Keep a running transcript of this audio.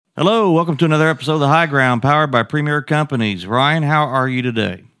Hello, welcome to another episode of The High Ground, powered by Premier Companies. Ryan, how are you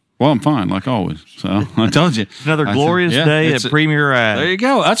today? Well, I'm fine, like always. So I told you. It's another glorious day at Premier Ag. There you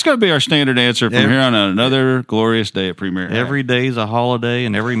go. That's going to be our standard answer from here on out. Another glorious day at Premier Ag. Every day is a holiday,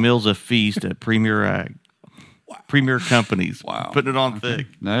 and every meal's a feast at Premier Ag. Wow. Premier Companies. Wow. Putting it on thick.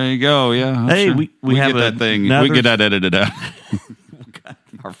 There you go. Yeah. Hey, sure. we have get that thing. We get that edited out.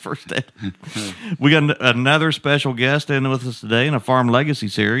 Our first edit. We got another special guest in with us today in a Farm Legacy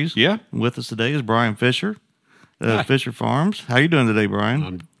series. Yeah. With us today is Bryan Fischer, Fischer Farms. How you doing today,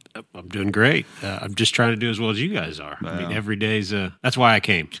 Bryan? I'm doing great. I'm just trying to do as well as you guys are. Wow. I mean, every day's that's why I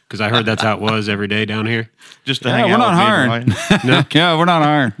came, because I heard that's how it was every day down here. Just to hang out. We're not hiring. No, yeah, we're not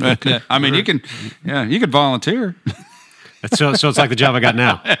hiring. But, I mean, you can volunteer. So it's like the job I got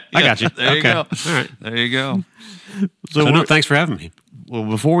now. I got you. There you go. All right. There you go. So no, thanks for having me. Well,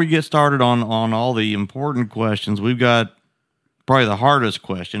 before we get started on all the important questions, we've got probably the hardest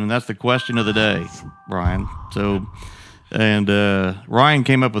question, and that's the question of the day, Bryan. So, and Ryan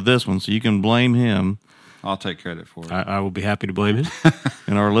came up with this one, so you can blame him. I'll take credit for it. I will be happy to blame him.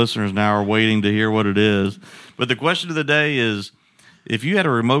 And our listeners now are waiting to hear what it is. But the question of the day is, if you had a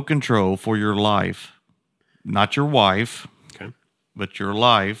remote control for your life, not your wife, okay, but your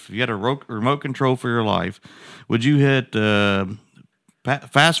life, if you had a remote control for your life, would you hit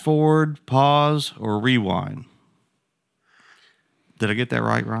fast forward, pause, or rewind? Did I get that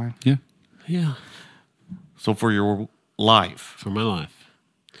right, Ryan? Yeah. Yeah. So for your life. For my life.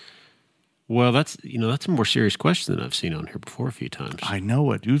 Well, that's a more serious question than I've seen on here before a few times. I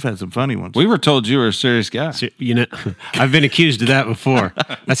know it. You've had some funny ones. We were told you were a serious guy. I've been accused of that before.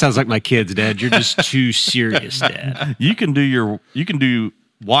 That sounds like my kids, Dad. You're just too serious, Dad. You can do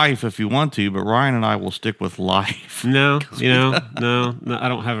wife if you want to, but Ryan and I will stick with life. No, I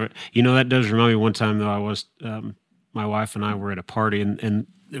don't have it. That does remind me one time though. I was my wife and I were at a party, and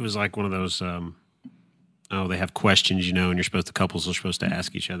it was like one of those. They have questions, and couples are supposed to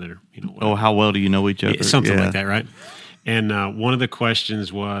ask each other, how well do you know each other? Something like that, right? And one of the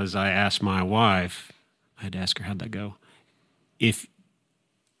questions was, I asked my wife, I had to ask her, how'd that go?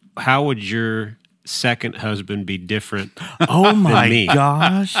 How would your second husband be different oh my than me?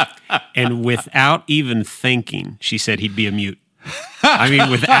 Gosh. And without even thinking, she said he'd be a mute. I mean,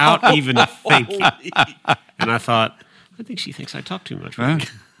 without even thinking. And I thought, I think she thinks I talk too much.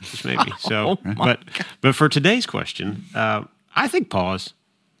 Right? Just maybe. So, but for today's question, I think pause.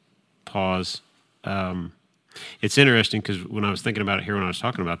 It's interesting because when I was thinking about it here, when I was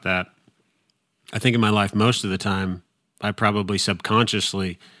talking about that, I think in my life most of the time, I probably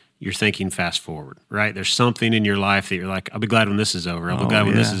subconsciously, you're thinking fast forward, right? There's something in your life that you're like, I'll be glad when this is over. I'll be glad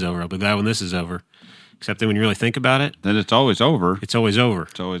when this is over. I'll be glad when this is over. Except that when you really think about it, then it's always over. It's always over.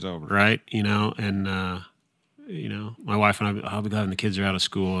 It's always over. Right? And my wife and I'll be glad when the kids are out of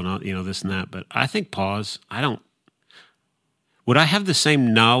school and this and that. But I think pause. Would I have the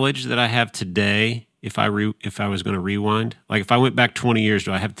same knowledge that I have today if I was going to rewind? Like if I went back 20 years,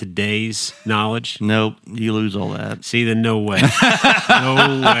 do I have today's knowledge? Nope, you lose all that. See, then no way.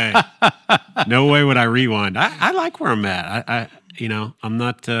 No way would I rewind. I like where I'm at. I'm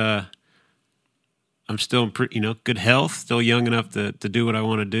not, I'm still in pretty, good health, still young enough to do what I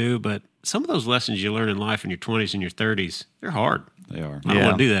want to do. But some of those lessons you learn in life in your 20s and your 30s, they're hard. They are. I don't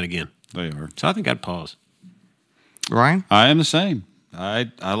want to do that again. They are. So I think I'd pause. Ryan? I am the same.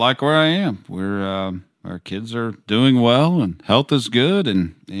 I like where I am. We're our kids are doing well and health is good,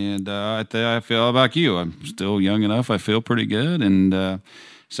 and I feel like you. I'm still young enough. I feel pretty good, and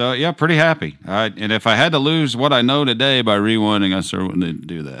so yeah, pretty happy. And if I had to lose what I know today by rewinding, I certainly wouldn't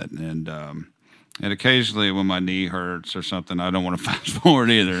do that. And occasionally when my knee hurts or something, I don't want to fast forward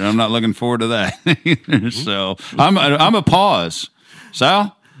either. I'm not looking forward to that either. So I'm a pause.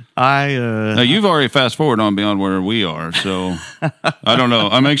 Sal? Now you've already fast forwarded on beyond where we are, so I don't know.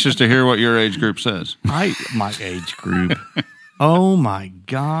 I'm anxious to hear what your age group says. My age group. Oh my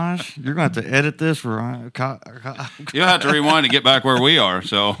gosh! You're going to have to edit this, Ryan. You'll have to rewind to get back where we are,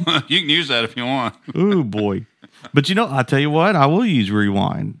 so you can use that if you want. Ooh boy! But I tell you what, I will use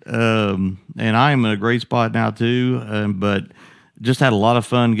rewind, and I am in a great spot now too. But just had a lot of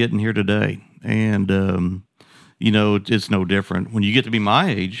fun getting here today, and it's no different when you get to be my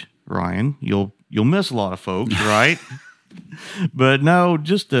age, Ryan. You'll miss a lot of folks, right? But no,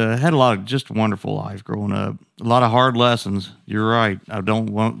 just had a lot of just wonderful life growing up. A lot of hard lessons. You're right. I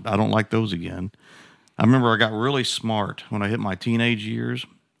don't like those again. I remember I got really smart when I hit my teenage years.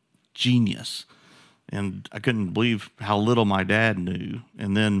 Genius. And I couldn't believe how little my dad knew.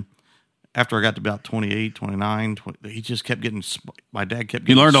 And then after I got to about 28, 29, 20, he just kept getting, my dad kept He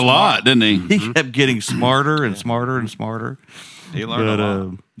getting learned a lot, smart. didn't he? He kept getting smarter and smarter and smarter. He learned a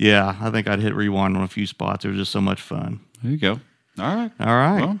lot. Yeah, I think I'd hit rewind on a few spots. It was just so much fun. There you go. All right. All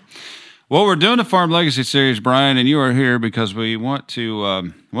right. Well, we're doing the Farm Legacy Series, Bryan, and you are here because we want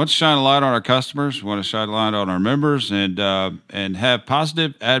to shine a light on our customers, want to shine a light on our members, and have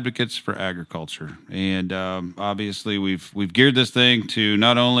positive advocates for agriculture. And obviously, we've geared this thing to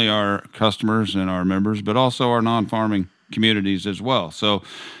not only our customers and our members, but also our non-farming communities as well. So,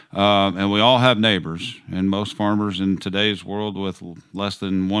 and we all have neighbors, and most farmers in today's world, with less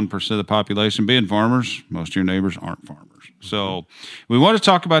than 1% of the population being farmers, most of your neighbors aren't farmers. So we want to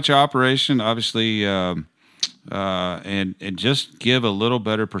talk about your operation, obviously, and just give a little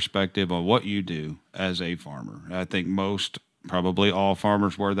better perspective on what you do as a farmer. I think probably all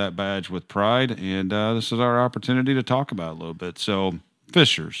farmers wear that badge with pride, and this is our opportunity to talk about it a little bit. So,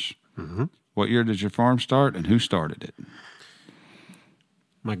 Fischers, what year did your farm start, and who started it?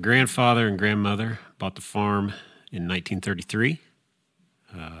 My grandfather and grandmother bought the farm in 1933,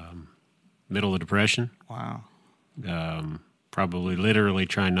 middle of the Depression. Wow. Probably literally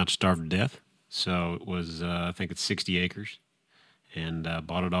trying not to starve to death. So it was, I think it's 60 acres, and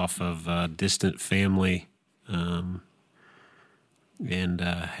bought it off of a distant family, and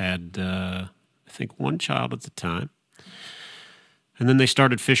had, I think, one child at the time. And then they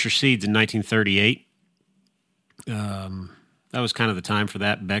started Fischer Seeds in 1938. That was kind of the time for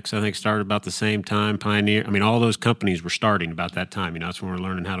that. Beck's, I think, started about the same time. Pioneer, all those companies were starting about that time. That's when we were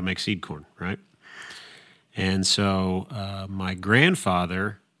learning how to make seed corn, right? And so my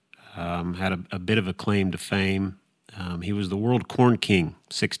grandfather had a bit of a claim to fame. He was the world corn king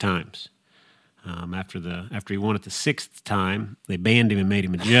 6 times. After he won it the 6th time, they banned him and made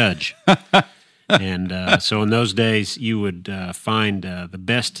him a judge. And so in those days, you would find the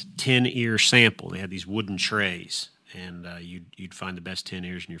best 10-ear sample. They had these wooden trays, and you'd find the best 10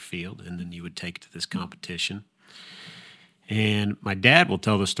 ears in your field, and then you would take it to this competition. And my dad will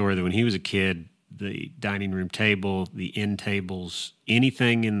tell the story that when he was a kid, the dining room table, the end tables,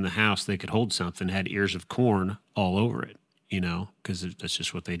 anything in the house that could hold something had ears of corn all over it, because that's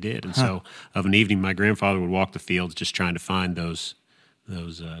just what they did. And so of an evening, my grandfather would walk the fields just trying to find those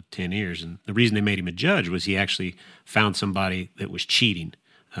 10 ears. And the reason they made him a judge was he actually found somebody that was cheating.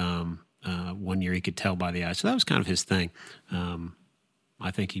 One year he could tell by the eye. So that was kind of his thing. I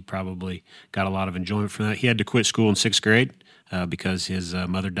think he probably got a lot of enjoyment from that. He had to quit school in 6th grade because his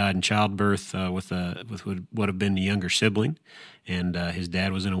mother died in childbirth with what would have been a younger sibling, and his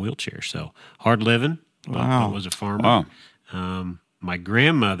dad was in a wheelchair. So hard living, but was a farmer. Wow. My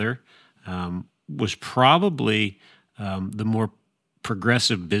grandmother was probably the more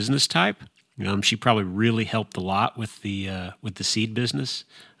progressive business type. She probably really helped a lot with the seed business.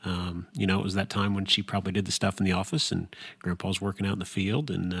 It was that time when she probably did the stuff in the office, and Grandpa was working out in the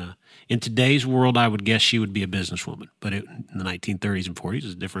field. And in today's world, I would guess she would be a businesswoman. But in the 1930s and 40s, it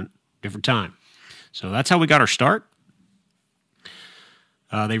was a different time. So that's how we got our start.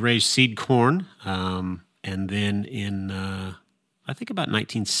 They raised seed corn, and then in I think about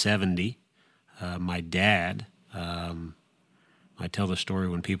 1970, my dad. I tell the story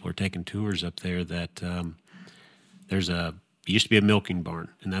when people are taking tours up there that it used to be a milking barn,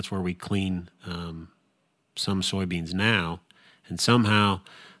 and that's where we clean some soybeans now. And somehow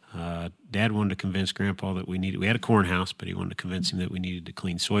Dad wanted to convince Grandpa that we had a corn house, but he wanted to convince him that we needed to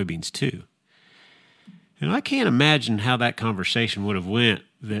clean soybeans too. And I can't imagine how that conversation would have went,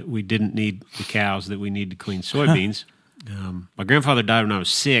 that we didn't need the cows, that we need to clean soybeans. My grandfather died when I was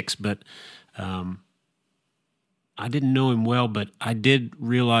 6, but I didn't know him well, but I did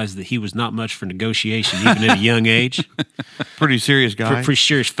realize that he was not much for negotiation, even at a young age. Pretty serious guy. Pretty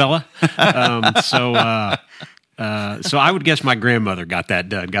serious fella. So I would guess my grandmother got that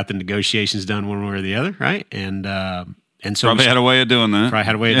done, got the negotiations done one way or the other, right? And so probably had a way of doing that. Probably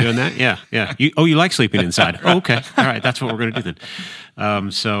had a way of doing that. Yeah. You like sleeping inside? Oh, okay. All right, that's what we're going to do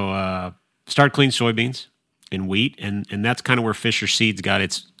then. So started cleaning soybeans and wheat, and that's kind of where Fischer Seeds got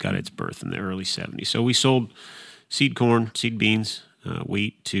its birth in the early 70s. So we sold seed corn, seed beans,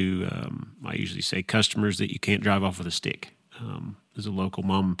 wheat to, I usually say, customers that you can't drive off with a stick. There's a local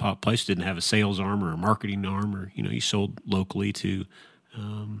mom and pop place, didn't have a sales arm or a marketing arm, or, you sold locally to,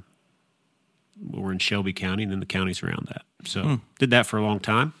 we're in Shelby County and then the counties around that. So did that for a long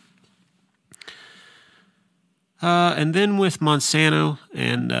time. And then with Monsanto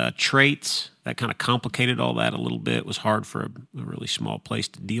and traits, that kind of complicated all that a little bit. It was hard for a really small place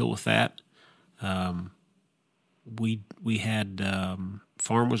to deal with that. We had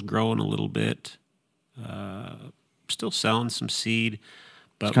farm was growing a little bit, still selling some seed,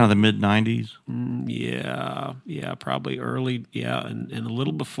 It's kind of the mid-'90s. Yeah, probably early. Yeah, and a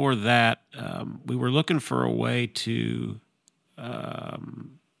little before that, we were looking for a way to get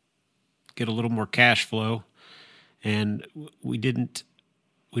a little more cash flow, and we didn't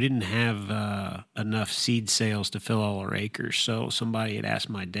have enough seed sales to fill all our acres. So somebody had asked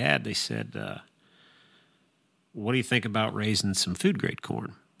my dad. They said, "What do you think about raising some food grade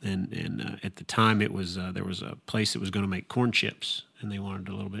corn?" And at the time, it was there was a place that was going to make corn chips, and they wanted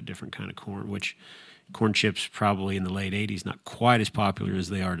a little bit different kind of corn. Which corn chips probably in the late '80s not quite as popular as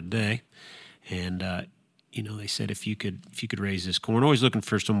they are today. And they said if you could raise this corn, always looking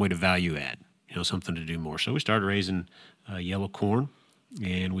for some way to value add, something to do more. So we started raising yellow corn,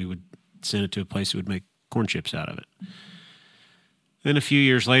 and we would send it to a place that would make corn chips out of it. Then a few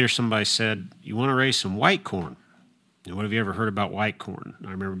years later, somebody said, "You want to raise some white corn? What have you ever heard about white corn?"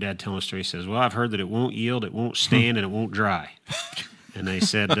 I remember Dad telling a story. He says, "Well, I've heard that it won't yield, it won't stand, and it won't dry." And they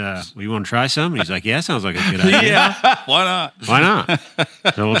said, "Well, you want to try some?" And he's like, "Yeah, sounds like a good idea." Yeah, why not? Why not?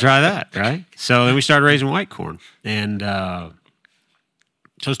 So we'll try that, right? So then we started raising white corn, and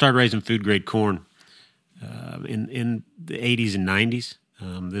so started raising food grade corn in the '80s and '90s.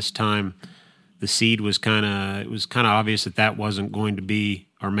 This time, the seed was kind of obvious that wasn't going to be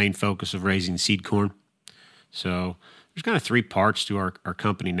our main focus of raising seed corn. So there's kind of three parts to our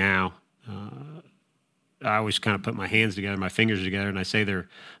company now. I always kind of put my hands together, my fingers together, and I say they're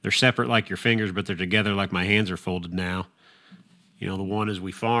separate like your fingers, but they're together like my hands are folded now. The one is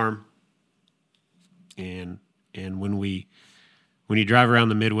we farm, and when you drive around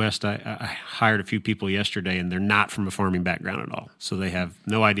the Midwest, I hired a few people yesterday, and they're not from a farming background at all. So they have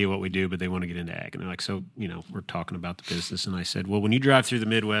no idea what we do, but they want to get into ag. And they're like, "So, we're talking about the business." And I said, "Well, when you drive through the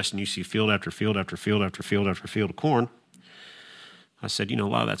Midwest and you see field after field after field after field after field of corn," I said, "A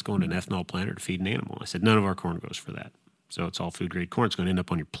lot of that's going to an ethanol plant or to feed an animal." I said, "None of our corn goes for that. So it's all food grade corn. It's going to end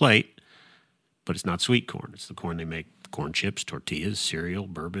up on your plate, but it's not sweet corn. It's the corn they make corn chips, tortillas, cereal,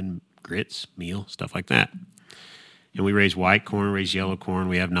 bourbon, grits, meal, stuff like that." And we raise white corn, raise yellow corn.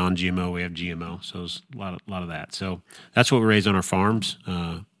 We have non-GMO, we have GMO. So there's a lot of that. So that's what we raise on our farms,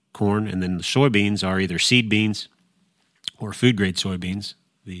 corn. And then the soybeans are either seed beans or food-grade soybeans.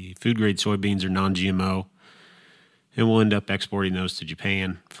 The food-grade soybeans are non-GMO, and we'll end up exporting those to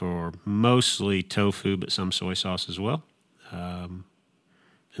Japan for mostly tofu, but some soy sauce as well. And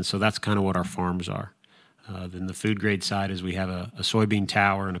so that's kind of what our farms are. Then the food-grade side is we have a soybean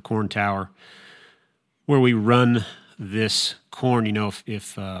tower and a corn tower where we run this corn.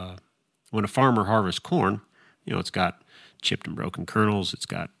 If when a farmer harvests corn, it's got chipped and broken kernels, it's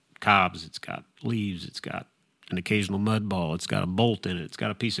got cobs, it's got leaves, it's got an occasional mud ball, it's got a bolt in it, it's got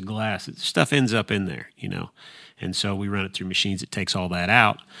a piece of glass. Stuff ends up in there, And so we run it through machines that takes all that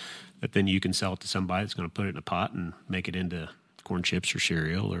out, but then you can sell it to somebody that's going to put it in a pot and make it into corn chips or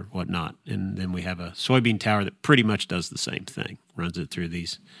cereal or whatnot. And then we have a soybean tower that pretty much does the same thing, runs it through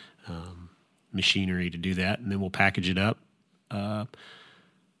these machinery to do that, and then we'll package it up.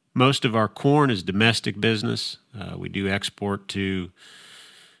 Most of our corn is domestic business. We do export to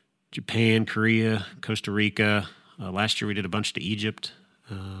Japan, Korea, Costa Rica. Last year we did a bunch to Egypt,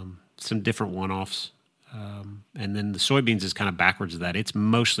 some different one-offs. And then the soybeans is kind of backwards of that. It's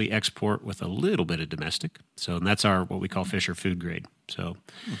mostly export with a little bit of domestic. So and that's our what we call Fischer food grade. So,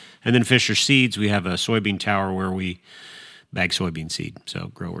 and then Fischer Seeds, we have a soybean tower where we bag soybean seed.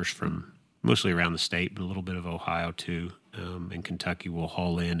 So growers from mostly around the state, but a little bit of Ohio too, and Kentucky will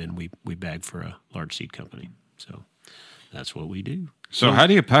haul in, and we bag for a large seed company. So that's what we do. So how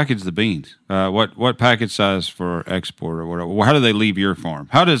do you package the beans? What package size for export or whatever? How do they leave your farm?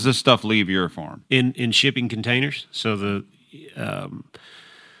 How does this stuff leave your farm? In shipping containers. So the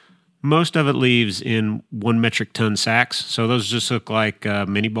most of it leaves in 1 metric ton sacks. So those just look like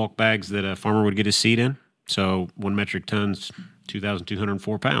mini bulk bags that a farmer would get his seed in. So 1 metric ton's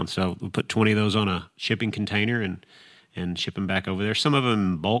 2,204 pounds. So we put 20 of those on a shipping container and ship them back over there. Some of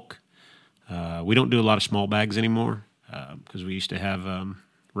them in bulk. We don't do a lot of small bags anymore because we used to have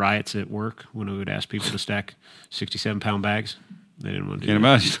riots at work when we would ask people to stack 67-pound bags. They didn't want to do Can't that.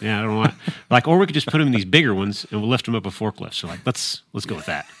 imagine. Yeah, I don't want or we could just put them in these bigger ones and we'll lift them up a forklift. So let's go with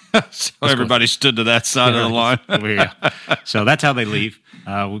that. So everybody stood to that side of the line. Over here. So that's how they leave.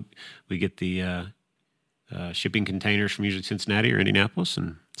 We get the shipping containers from usually Cincinnati or Indianapolis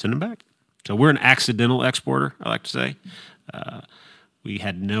and send them back. So we're an accidental exporter, I like to say. We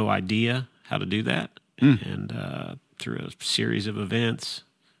had no idea how to do that. And through a series of events,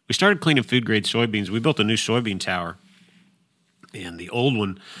 we started cleaning food-grade soybeans. We built a new soybean tower. And the old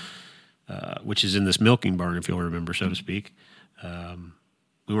one, which is in this milking barn, if you'll remember, so to speak,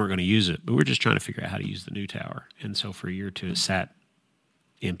 we weren't going to use it. But we were just trying to figure out how to use the new tower. And so for a year or two, it sat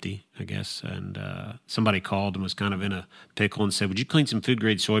empty, I guess. And somebody called and was kind of in a pickle and said, "Would you clean some food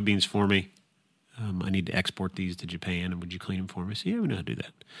grade soybeans for me? I need to export these to Japan, and would you clean them for me?" I said, "Yeah, we know how to do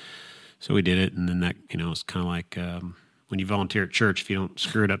that." So we did it, and then that, it's kind of like when you volunteer at church, if you don't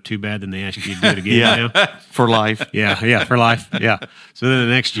screw it up too bad, then they ask you to do it again. Yeah, for life. Yeah, for life. Yeah. So then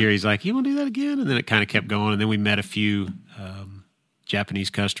the next year, he's like, "You want to do that again?" And then it kind of kept going, and then we met a few Japanese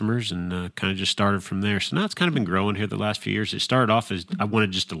customers, and kind of just started from there. So now it's kind of been growing here the last few years. It started off as I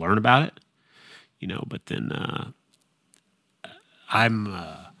wanted just to learn about it, but then I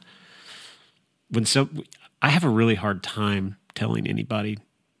have a really hard time telling anybody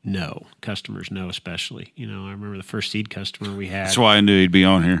no, customers no, especially. I remember the first seed customer we had. That's why I knew he'd be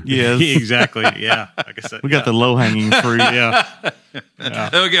on here. Yes. Exactly. Yeah. Like I said, We got the low-hanging fruit. Yeah.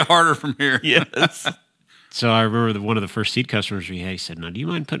 It'll get harder from here. Yes. So I remember one of the first seed customers we had, he said, "Now, do you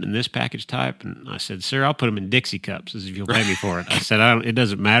mind putting in this package type?" And I said, "Sir, I'll put them in Dixie cups as if you'll pay me for it." I said, "It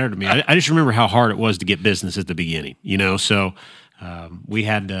doesn't matter to me." I just remember how hard it was to get business at the beginning, So we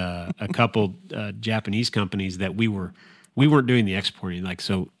had a couple Japanese companies that we weren't doing the exporting. Like,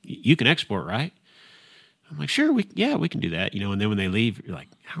 "So you can export, right?" I'm like, "Sure, we can do that." And then when they leave, you're like,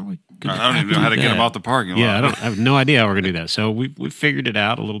 "How are we going to I don't even know how to get them off the parking lot. Yeah, I have no idea how we're going to do that. So we figured it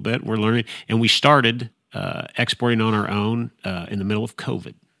out a little bit. We're learning, and we started exporting on our own in the middle of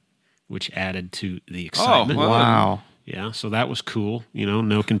COVID, which added to the excitement. Oh, Wow. Yeah, so that was cool.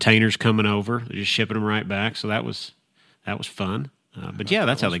 No containers coming over; they're just shipping them right back. So that was fun. But yeah,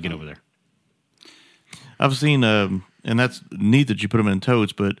 that's how they get over there. I've seen, and that's neat that you put them in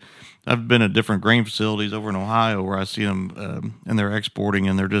totes, but I've been at different grain facilities over in Ohio where I see them and they're exporting,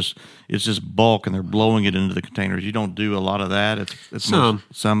 and it's just bulk, and they're blowing it into the containers. You don't do a lot of that. It's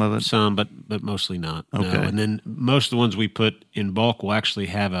some of it, but mostly not. Okay. No. And then most of the ones we put in bulk will actually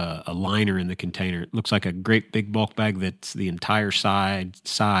have a liner in the container. It looks like a great big bulk bag that's the entire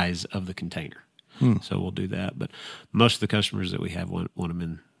size of the container. So we'll do that. But most of the customers that we have want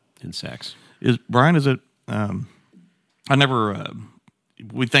them in sacks. Brian, is it? I never.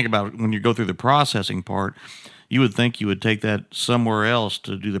 We think about when you go through the processing part, you would think you would take that somewhere else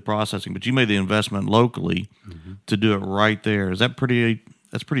to do the processing, but you made the investment locally to do it right there. Is that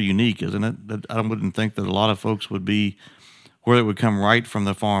that's pretty unique, isn't it? I wouldn't think that a lot of folks would be where it would come right from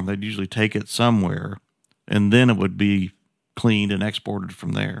the farm. They'd usually take it somewhere, and then it would be cleaned and exported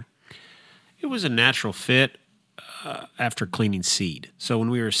from there. It was a natural fit after cleaning seed. So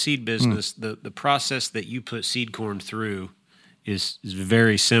when we were a seed business, the process that you put seed corn through is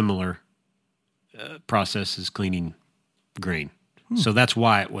very similar process as cleaning grain. So that's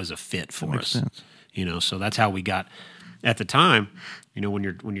why it was a fit for us. Sense. So that's how we got at the time. When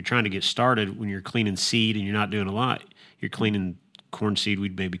you're trying to get started, when you're cleaning seed and you're not doing a lot, you're cleaning corn seed.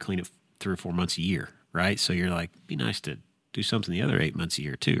 We'd maybe clean it 3 or 4 months a year, right? So you're like, be nice to do something the other 8 months a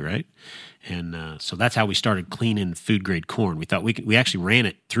year too, right? And so that's how we started cleaning food grade corn. We thought we actually ran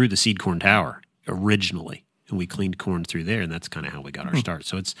it through the seed corn tower originally, and we cleaned corn through there, and that's kind of how we got our start.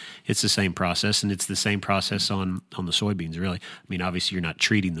 So it's the same process, and it's the same process on the soybeans. Really, I mean, obviously you're not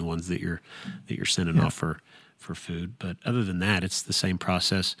treating the ones that you're sending off for food, but other than that, it's the same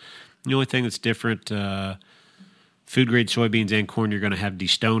process. The only thing that's different. Food grade soybeans and corn, you're going to have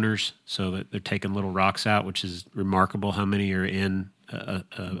destoners, so that they're taking little rocks out, which is remarkable how many are in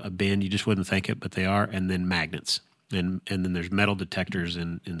a bin. You just wouldn't think it, but they are. And then magnets. And then there's metal detectors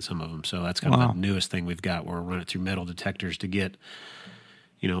in some of them. So that's kind of the newest thing we've got, where we're running through metal detectors to get,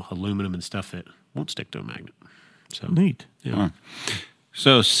 aluminum and stuff that won't stick to a magnet. So Neat. Yeah.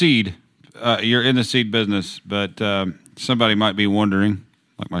 So seed, you're in the seed business, but somebody might be wondering,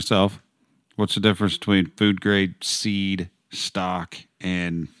 like myself, what's the difference between food grade seed stock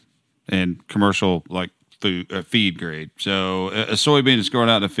and commercial feed grade? So a soybean is growing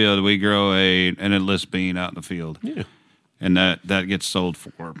out in the field. We grow an endless bean out in the field, and that gets sold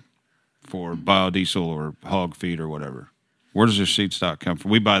for biodiesel or hog feed or whatever. Where does your seed stock come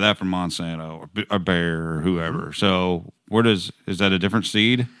from? We buy that from Monsanto or Bayer or whoever. So is that a different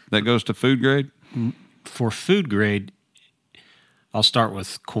seed that goes to food grade? For food grade, I'll start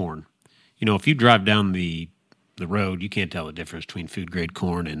with corn. If you drive down the road, you can't tell the difference between food grade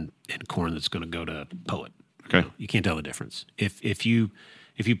corn and corn that's going to go to Poet. Okay, you can't tell the difference. If you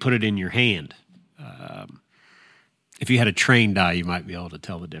put it in your hand, if you had a trained eye, you might be able to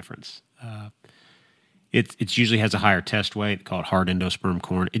tell the difference. It usually has a higher test weight, called hard endosperm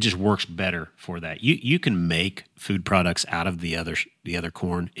corn. It just works better for that. You can make food products out of the other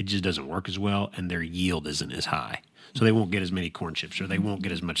corn. It just doesn't work as well, and their yield isn't as high. So they won't get as many corn chips, or they won't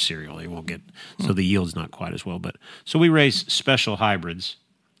get as much cereal. So the yield's not quite as well. But so we raise special hybrids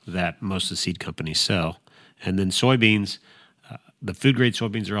that most of the seed companies sell, and then soybeans. the food grade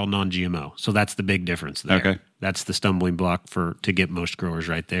soybeans are all non-GMO, so that's the big difference there. Okay. That's the stumbling block to get most growers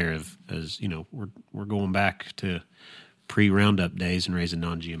right there. As you know, we're going back to pre-Roundup days and raising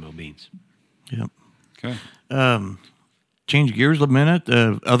non-GMO beans. Yep. Okay. Change gears a minute.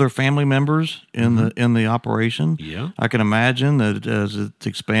 Other family members in the operation. Yeah. I can imagine that as it's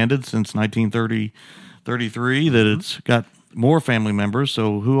expanded since 1933, that it's got more family members.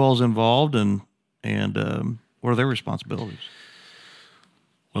 So who all's involved and what are their responsibilities?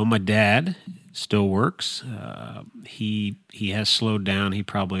 Well, my dad still works. He has slowed down. He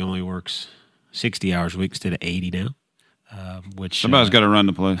probably only works 60 hours a week instead of 80 now. Which Somebody's got to run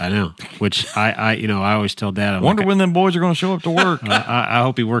the place. I know. Which I always tell Dad. I Wonder when them boys are going to show up to work. I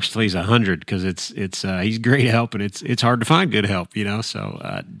hope he works till he's 100 because he's great help and it's hard to find good help.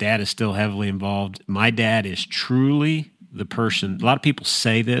 So Dad is still heavily involved. My dad is truly the person. A lot of people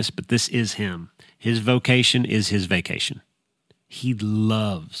say this, but this is him. His vocation is his vacation. He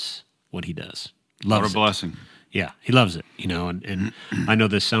loves what he does. What a blessing. Yeah, he loves it, and I know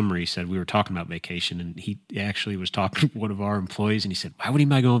this summer he said we were talking about vacation, and he actually was talking to one of our employees, and he said, why would he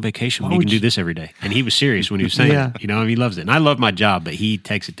mind going on vacation when he can do this every day? And he was serious when he was saying it. He loves it. And I love my job, but he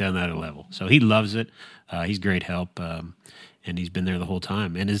takes it to another level. So he loves it. He's great help, and he's been there the whole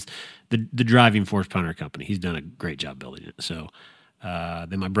time. And is the driving force behind our company. He's done a great job building it. So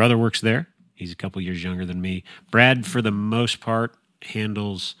then my brother works there. He's a couple years younger than me. Brad, for the most part,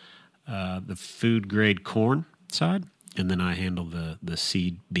 handles the food grade corn side, and then I handle the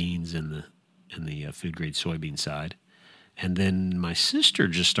seed beans and the food grade soybean side. And then my sister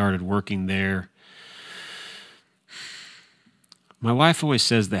just started working there. My wife always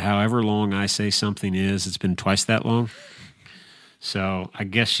says that however long I say something is, it's been twice that long. So I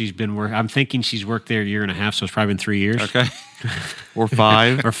guess she's been I'm thinking she's worked there a year and a half, so it's probably been 3 years. Okay. Or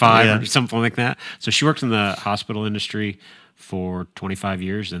 5. or 5 or something like that. So she worked in the hospital industry for 25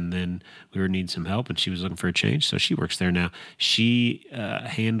 years, and then we were needing some help, and she was looking for a change, so she works there now. She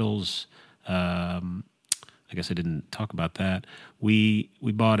handles, I guess I didn't talk about that. We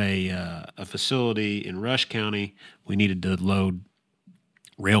bought a facility in Rush County. We needed to load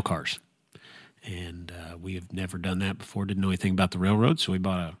rail cars, and we have never done that before, didn't know anything about the railroad, so we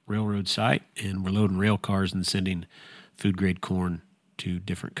bought a railroad site, and we're loading rail cars and sending food-grade corn to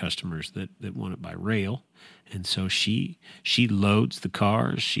different customers that want it by rail. And so she loads the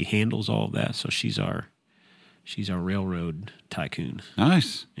cars, she handles all of that. So she's our railroad tycoon.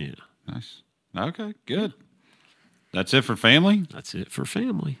 Nice. Yeah. Nice. Okay, good. That's it for family? That's it for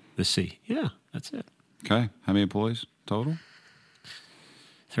family. Let's see. Yeah, that's it. Okay. How many employees total?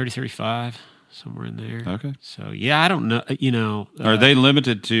 35, somewhere in there. Okay. So, yeah, I don't know. Are they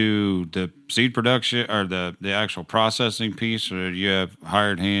limited to the seed production or the actual processing piece, or do you have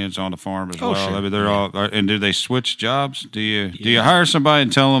hired hands on the farm as well? Sure. I mean, they're all. And do they switch jobs? Do you hire somebody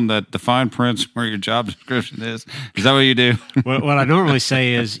and tell them that the fine print's where your job description is? Is that what you do? What I normally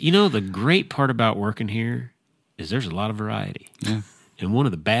say is, the great part about working here is there's a lot of variety. Yeah. And one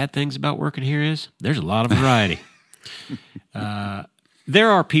of the bad things about working here is there's a lot of variety.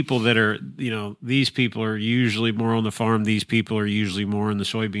 There are people that are, these people are usually more on the farm. These people are usually more in the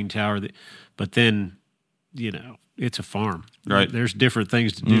soybean tower. But then, it's a farm. Right. There's different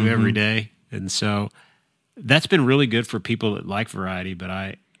things to do every day. And so that's been really good for people that like variety. But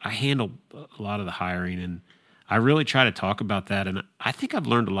I handle a lot of the hiring, and I really try to talk about that. And I think I've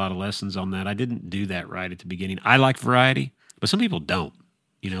learned a lot of lessons on that. I didn't do that right at the beginning. I like variety, but some people don't.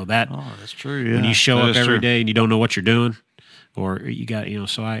 Oh, that's true. Yeah. When you show That up is every true. day and you don't know what you're doing, or you got,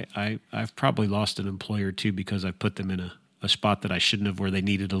 so I've probably lost an employer or two because I put them in a spot that I shouldn't have, where they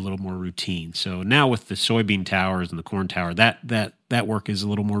needed a little more routine. So now with the soybean towers and the corn tower, that work is a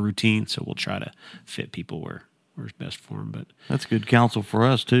little more routine. So we'll try to fit people where's best for them. But That's good counsel for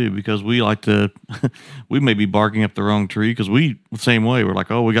us too, because we like to, we may be barking up the wrong tree because we the same way. We're like,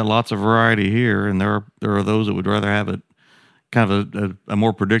 oh, we got lots of variety here, and there are those that would rather have it kind of a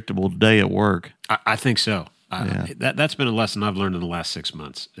more predictable day at work. I think so. Yeah. That's been a lesson I've learned in the last 6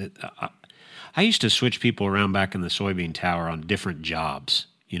 months. I used to switch people around back in the soybean tower on different jobs.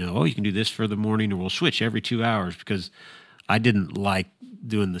 You can do this for the morning, or we'll switch every 2 hours, because I didn't like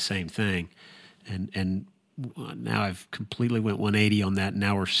doing the same thing. And now I've completely went 180 on that.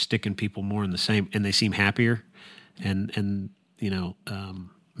 Now we're sticking people more in the same, and they seem happier, and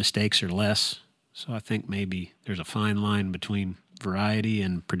mistakes are less. So I think maybe there's a fine line between variety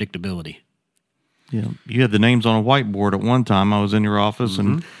and predictability. Yeah, you had the names on a whiteboard at one time. I was in your office,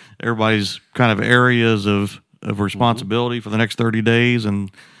 and everybody's kind of areas of responsibility for the next 30 days, and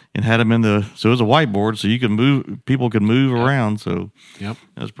had them so it was a whiteboard, so you could move, people could move around. So Yep,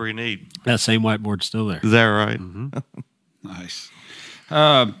 that was pretty neat. that same whiteboard's still there. Is that right? Nice.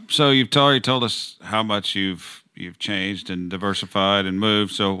 So you've already told us how much you've changed and diversified and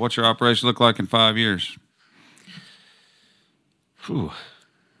moved. So what's your operation look like in 5 years? Whew.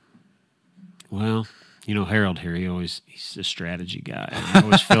 Well, Harold here, he's a strategy guy. I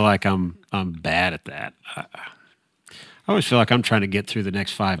always feel like I'm bad at that. I always feel like I'm trying to get through the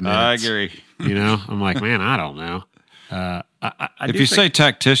next 5 minutes. I agree. I'm like, man, I don't know. If you say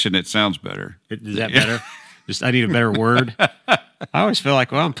tactician, it sounds better. Is that better? Just I need a better word. I always feel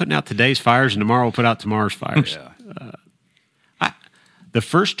like, well, I'm putting out today's fires, and tomorrow we'll put out tomorrow's fires. Yeah. The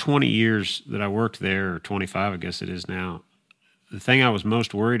first 20 years that I worked there, or 25, I guess it is now, the thing I was not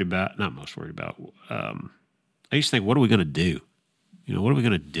most worried about, I used to think, what are we going to do? What are we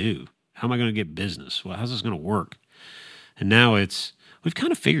going to do? How am I going to get business? Well, how's this going to work? And now we've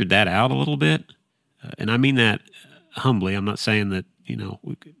kind of figured that out a little bit. And I mean that humbly. I'm not saying that,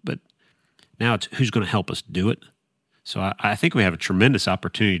 but now it's who's going to help us do it. So I think we have a tremendous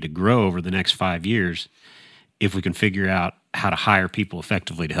opportunity to grow over the next 5 years if we can figure out how to hire people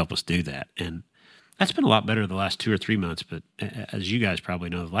effectively to help us do that. And that's been a lot better the last 2 or 3 months. But as you guys probably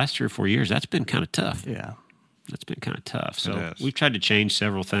know, the last 3 or 4 years, that's been kind of tough. Yeah. That's been kind of tough. So we've tried to change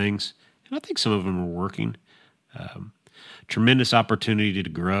several things, and I think some of them are working. Tremendous opportunity to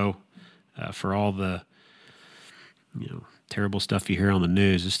grow for all the terrible stuff you hear on the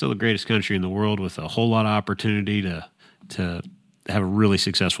news. It's still the greatest country in the world with a whole lot of opportunity to have a really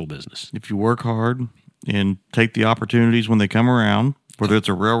successful business. If you work hard and take the opportunities when they come around, whether it's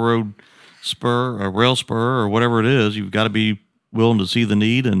a railroad spur, a rail spur, or whatever it is, you've got to be willing to see the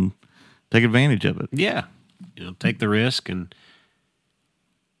need and take advantage of it. Yeah. Take the risk. And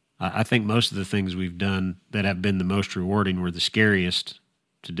I think most of the things we've done that have been the most rewarding were the scariest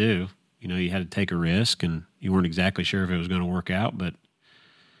to do. You had to take a risk, and you weren't exactly sure if it was going to work out, but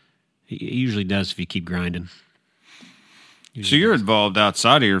it usually does if you keep grinding. So you're involved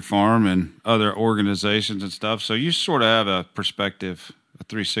outside of your farm and other organizations and stuff. So you sort of have a perspective, a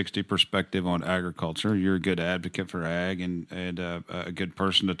 360 perspective on agriculture. You're a good advocate for ag and a good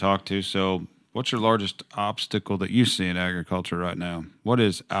person to talk to. So what's your largest obstacle that you see in agriculture right now? What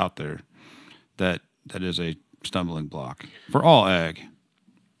is out there that is a stumbling block for all ag?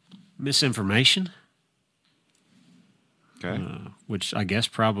 Misinformation. Okay. Which I guess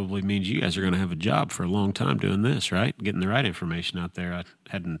probably means you guys are going to have a job for a long time doing this, right? Getting the right information out there. I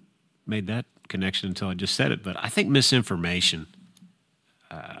hadn't made that connection until I just said it, but I think misinformation.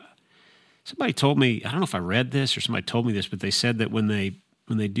 Somebody told me, I don't know if I read this or somebody told me this, but they said that when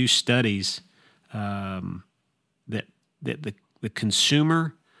they do studies, that the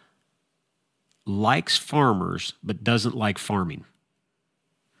consumer likes farmers but doesn't like farming.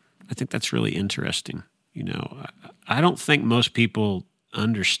 I think that's really interesting. I don't think most people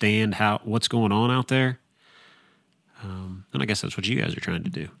understand what's going on out there. And I guess that's what you guys are trying to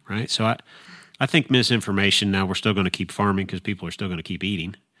do, right? So I think misinformation, now we're still going to keep farming because people are still going to keep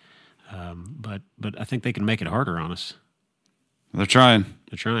eating. But I think they can make it harder on us. They're trying.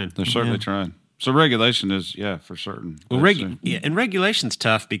 They're certainly trying. So regulation is, for certain. Well, and regulation's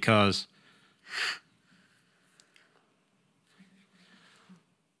tough because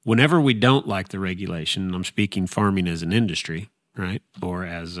whenever we don't like the regulation, I'm speaking farming as an industry, right? Or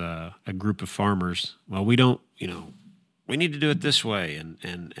as a group of farmers, well, we don't, we need to do it this way,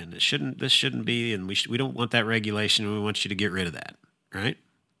 and this shouldn't be, and we don't want that regulation, and we want you to get rid of that, right?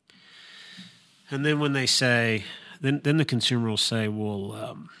 And then when they say, then the consumer will say,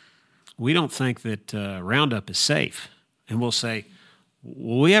 well, we don't think that Roundup is safe, and we'll say,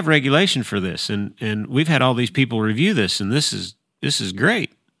 well, we have regulation for this, and we've had all these people review this, and this is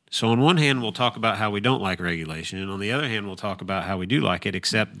great. So on one hand, we'll talk about how we don't like regulation, and on the other hand, we'll talk about how we do like it,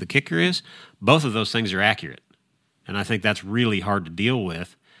 except the kicker is both of those things are accurate. And I think that's really hard to deal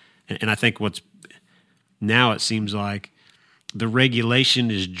with. And I think now it seems like the regulation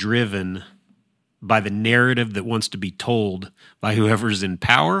is driven by the narrative that wants to be told by whoever's in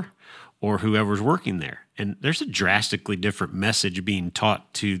power or whoever's working there. And there's a drastically different message being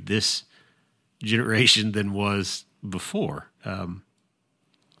taught to this generation than was before.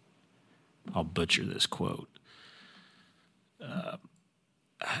 I'll butcher this quote.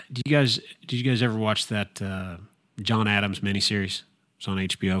 Did you guys ever watch that John Adams miniseries? It was on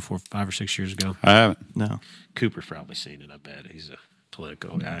HBO 5 or 6 years ago. I haven't. No. Cooper's probably seen it, I bet. He's a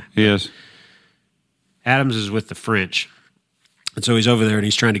political guy. He is. Adams is with the French. And so he's over there and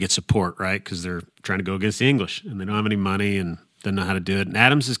he's trying to get support, right? Because they're trying to go against the English and they don't have any money and don't know how to do it. And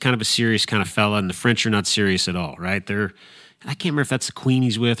Adams is kind of a serious kind of fella and the French are not serious at all, right? I can't remember if that's the queen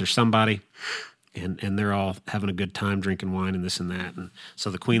he's with or somebody. And they're all having a good time drinking wine and this and that. And so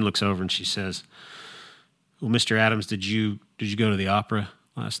the queen looks over and she says, well, Mr. Adams, did you go to the opera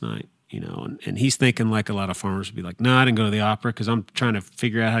last night? And he's thinking like a lot of farmers would be like, no, I didn't go to the opera because I'm trying to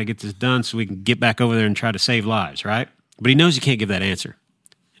figure out how to get this done so we can get back over there and try to save lives, right? But he knows he can't give that answer.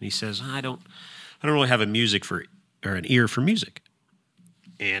 And he says, I don't really have an ear for music.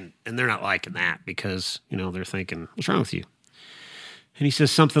 And they're not liking that because, they're thinking, what's wrong with you? And he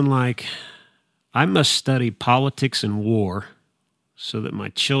says something like, I must study politics and war so that my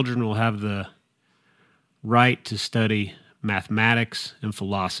children will have the right to study mathematics and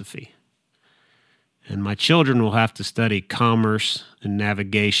philosophy. And my children will have to study commerce and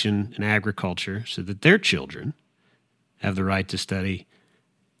navigation and agriculture so that their children have the right to study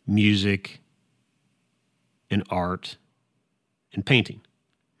music and art and painting.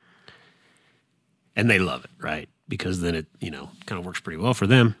 And they love it, right? Because then it, kind of works pretty well for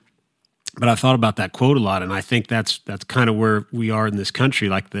them. But I thought about that quote a lot, and I think that's kind of where we are in this country.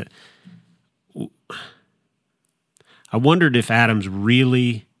 I wondered if Adams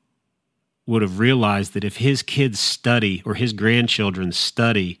really would have realized that if his kids study or his grandchildren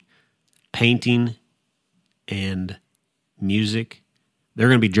study painting and music, they're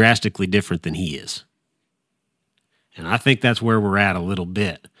going to be drastically different than he is. And I think that's where we're at a little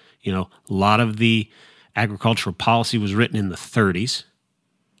bit. A lot of the agricultural policy was written in the 30s,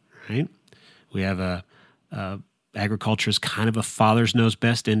 right? We have agriculture is kind of a father's knows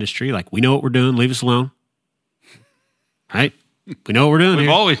best industry. Like, we know what we're doing, leave us alone, right? We know what we're doing. We've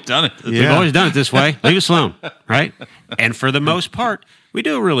always done it. We've always done it this way. Leave us alone, right? And for the most part, we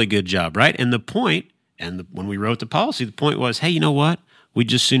do a really good job, right? And the point, when we wrote the policy, the point was, hey, you know what? We'd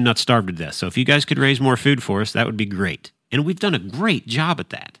just soon not starve to death. So if you guys could raise more food for us, that would be great. And we've done a great job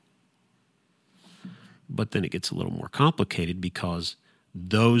at that. But then it gets a little more complicated because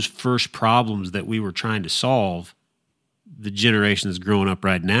those first problems that we were trying to solve, the generation that's growing up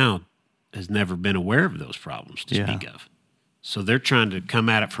right now has never been aware of those problems to speak of. So they're trying to come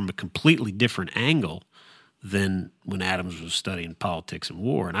at it from a completely different angle than when Adams was studying politics and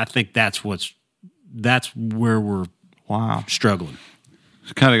war. And I think that's where we're struggling.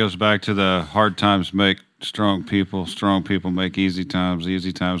 It kind of goes back to the hard times make strong people make easy times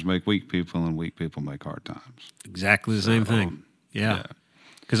make weak people, and weak people make hard times. Exactly the same thing. Yeah.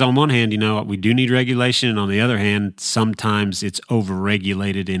 Because on one hand, we do need regulation, and on the other hand, sometimes it's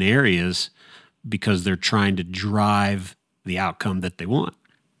overregulated in areas because they're trying to drive the outcome that they want.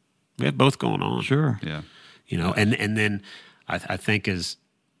 We have both going on. Sure. Yeah. And then I think as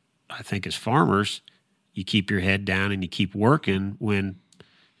farmers, you keep your head down and you keep working when,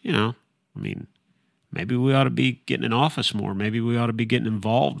 maybe we ought to be getting in office more. Maybe we ought to be getting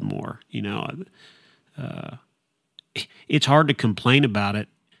involved more. It's hard to complain about it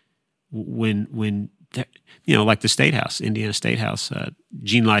when like the State House, Indiana State House.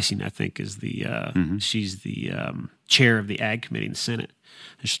 Jean Lysing, I think, is she's the chair of the Ag Committee in the Senate.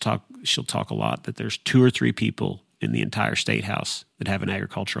 And she'll talk a lot that there's 2 or 3 people in the entire State House that have an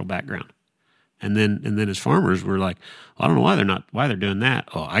agricultural background. And then as farmers, we're like, well, I don't know why they're doing that.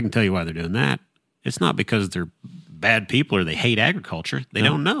 Oh, I can tell you why they're doing that. It's not because they're bad people or they hate agriculture. They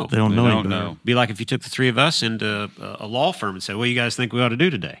don't know. They don't know. Be like if you took the 3 of us into a law firm and said, "What do you guys think we ought to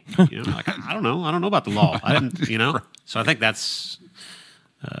do today?" I don't know. I don't know about the law. I didn't. So I think that's.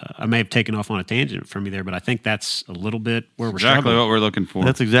 I may have taken off on a tangent from you there, but I think that's a little bit where we're exactly struggling. what we're looking for.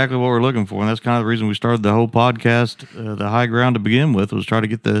 That's exactly what we're looking for, and that's kind of the reason we started the whole podcast. The high ground to begin with was try to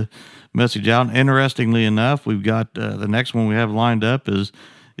get the message out. And interestingly enough, we've got the next one we have lined up is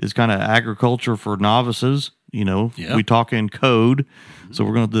kind of agriculture for novices. We talk in code, so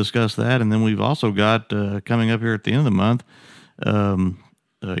we're going to discuss that. And then we've also got coming up here at the end of the month,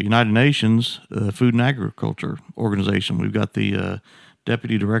 United Nations Food and Agriculture Organization. We've got the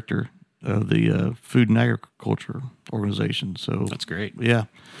deputy director of the Food and Agriculture Organization. So that's great. Yeah,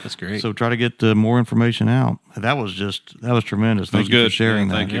 that's great. So try to get more information out. That was tremendous. Thank you for sharing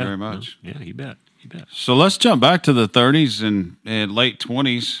that. Thank you very much. Yeah, you bet. So let's jump back to the 30s and late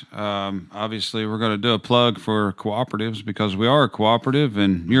 20s. Obviously, we're going to do a plug for cooperatives because we are a cooperative,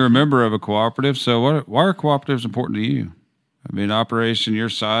 and you're a member of a cooperative. So why are cooperatives important to you? Operation your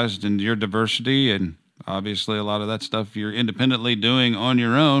size and your diversity, and obviously a lot of that stuff you're independently doing on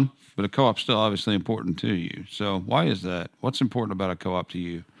your own, but a co-op's still obviously important to you. So why is that? What's important about a co-op to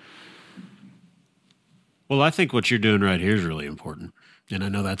you? Well, I think what you're doing right here is really important. And I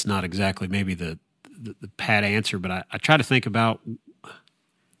know that's not exactly maybe the pat answer, but I try to think about,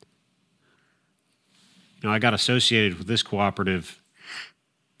 I got associated with this cooperative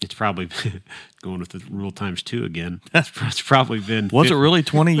It's probably going with the rule times 2 again. It's probably been. Was it really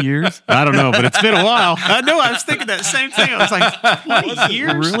 20 years? I don't know, but it's been a while. I know. I was thinking that same thing. I was like, 20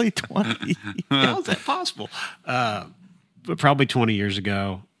 years? Really 20? How is that possible? But probably 20 years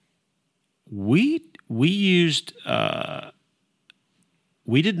ago, we used.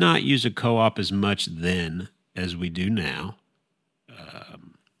 We did not use a co-op as much then as we do now,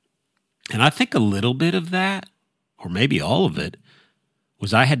 and I think a little bit of that, or maybe all of it,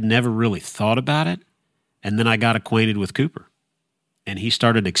 was I had never really thought about it, and then I got acquainted with Cooper, and he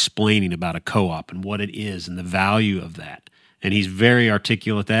started explaining about a co-op and what it is and the value of that. And he's very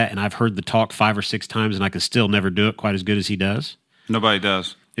articulate at that, and I've heard the talk 5 or 6 times, and I can still never do it quite as good as he does. Nobody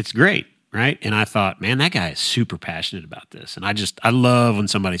does. It's great, right? And I thought, man, that guy is super passionate about this. And I love when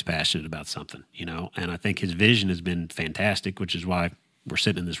somebody's passionate about something, and I think his vision has been fantastic, which is why we're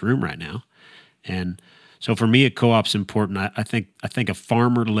sitting in this room right now. And so for me, a co-op's important. I think a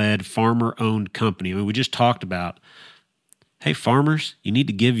farmer-led, farmer-owned company. I mean, we just talked about, hey, farmers, you need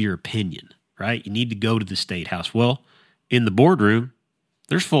to give your opinion, right? You need to go to the state house. Well, in the boardroom,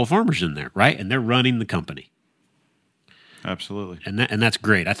 there's full of farmers in there, right? And they're running the company. Absolutely. And that's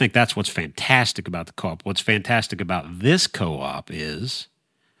great. I think that's what's fantastic about the co-op. What's fantastic about this co-op is,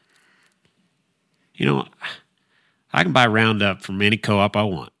 I can buy Roundup from any co-op I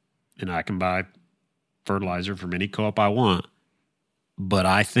want, and I can buy fertilizer from any co-op I want. But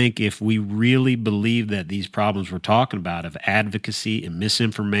I think if we really believe that these problems we're talking about of advocacy and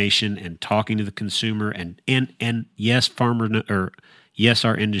misinformation and talking to the consumer and yes, yes,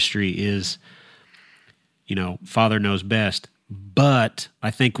 our industry is, father knows best, but I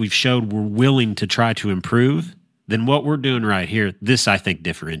think we've showed we're willing to try to improve, then what we're doing right here, this I think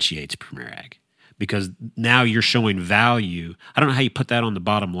differentiates Premier Ag, because now you're showing value. I don't know how you put that on the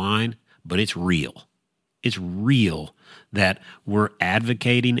bottom line, but it's real. It's real that we're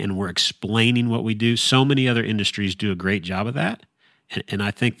advocating and we're explaining what we do. So many other industries do a great job of that. And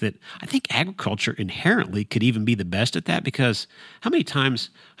I think agriculture inherently could even be the best at that, because how many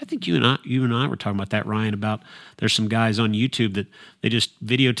times, I think you and I were talking about that, Ryan, about there's some guys on YouTube that they just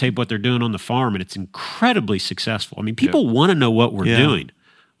videotape what they're doing on the farm, and it's incredibly successful. I mean, people want to know what we're doing.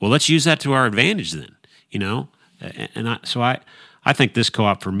 Well, let's use that to our advantage then, And I think this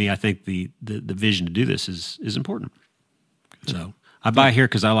co-op, for me, I think the vision to do this is important. So I buy here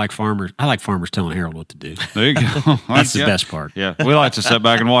because I like farmers. I like farmers telling Harold what to do. There you go. That's the best part. Yeah, we like to sit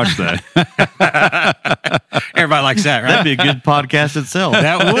back and watch that. Everybody likes that, right? That'd be a good podcast itself.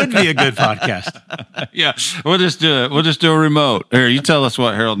 That would be a good podcast. Yeah, we'll just do it. We'll just do a remote. Here, you tell us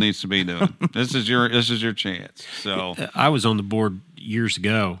what Harold needs to be doing. This is your chance. So I was on the board years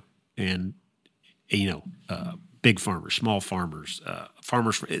ago, and big farmers, small farmers,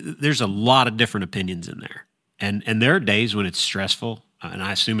 farmers. There's a lot of different opinions in there. And there are days when it's stressful, and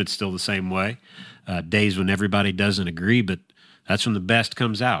I assume it's still the same way, days when everybody doesn't agree, but that's when the best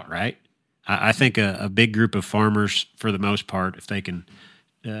comes out, right? I think a big group of farmers, for the most part, if they can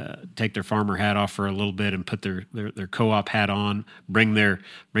take their farmer hat off for a little bit and put their co-op hat on, bring their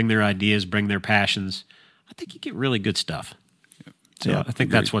ideas, bring their passions, I think you get really good stuff. Yep. So I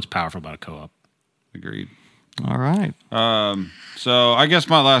think that's what's powerful about a co-op. Agreed. All right. So I guess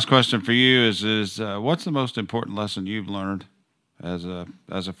my last question for you is what's the most important lesson you've learned as a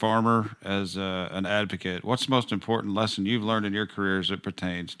farmer, as an advocate? What's the most important lesson you've learned in your career as it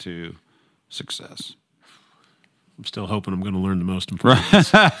pertains to success? I'm still hoping I'm going to learn the most important.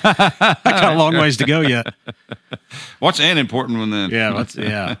 I got a long ways to go yet. What's an important one then? It's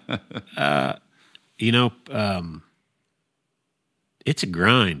a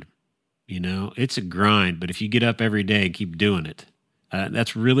grind. It's a grind, but if you get up every day and keep doing it,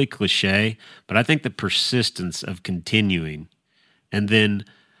 that's really cliche, but I think the persistence of continuing, and then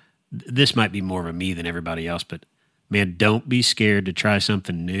this might be more of a me than everybody else, but man, don't be scared to try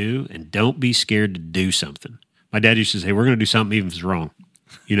something new, and don't be scared to do something. My dad used to say, we're going to do something even if it's wrong,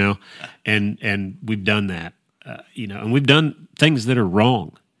 and we've done that, and we've done things that are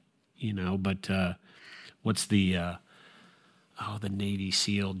wrong, but what's the Navy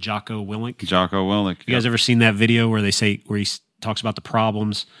SEAL, Jocko Willink. Jocko Willink. You guys ever seen that video where he talks about the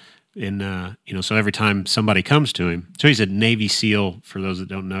problems and so every time somebody comes to him, so he's a Navy SEAL, for those that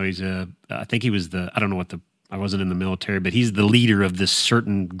don't know, I think he was I wasn't in the military, but he's the leader of this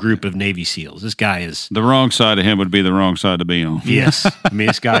certain group of Navy SEALs. This guy is... The wrong side of him would be the wrong side to be on. Yes. I mean,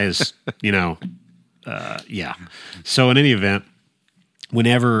 this guy is, yeah. So in any event,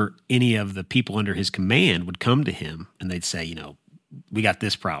 whenever any of the people under his command would come to him and they'd say, we got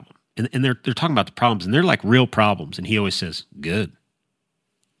this problem. And they're talking about the problems, and they're like real problems. And he always says, good.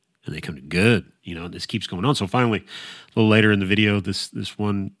 And they come to good. This keeps going on. So finally, a little later in the video, this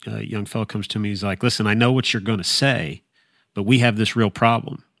one young fellow comes to me. He's like, listen, I know what you're going to say, but we have this real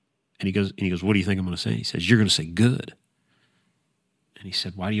problem. And he goes, what do you think I'm going to say? He says, you're going to say good. And he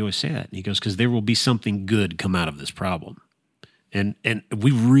said, why do you always say that? And he goes, because there will be something good come out of this problem. And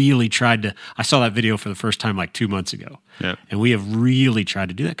we really tried to, I saw that video for the first time like 2 months ago. Yep. And we have really tried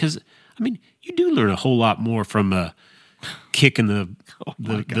to do that because, you do learn a whole lot more from a kick in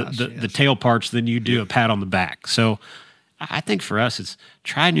the tail parts than you do a pat on the back. So I think for us, it's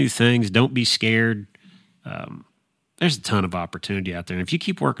try new things. Don't be scared. There's a ton of opportunity out there. And if you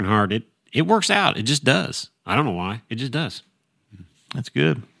keep working hard, it works out. It just does. I don't know why. It just does. That's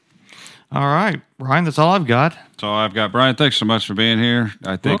good. All right, Bryan, that's all I've got. That's all I've got. Bryan, thanks so much for being here.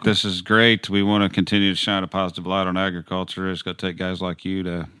 I think Welcome. This is great. We want to continue to shine a positive light on agriculture. It's going to take guys like you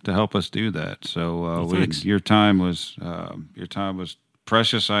to help us do that. So thanks. your time was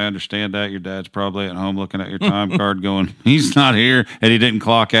precious. I understand that. Your dad's probably at home looking at your time card going, he's not here, and he didn't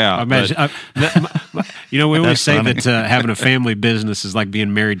clock out. I imagine, we always That's say funny. that having a family business is like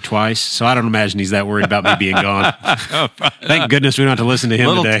being married twice. So I don't imagine he's that worried about me being gone. Thank goodness we don't have to listen to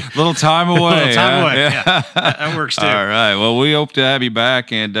him today. Little time away. Little time away. Yeah. Yeah, that works too. All right. Well, we hope to have you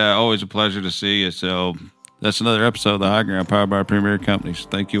back, and always a pleasure to see you. So that's another episode of The High Ground, powered by Premier Companies.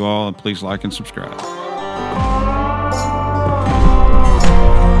 Thank you all, and please like and subscribe.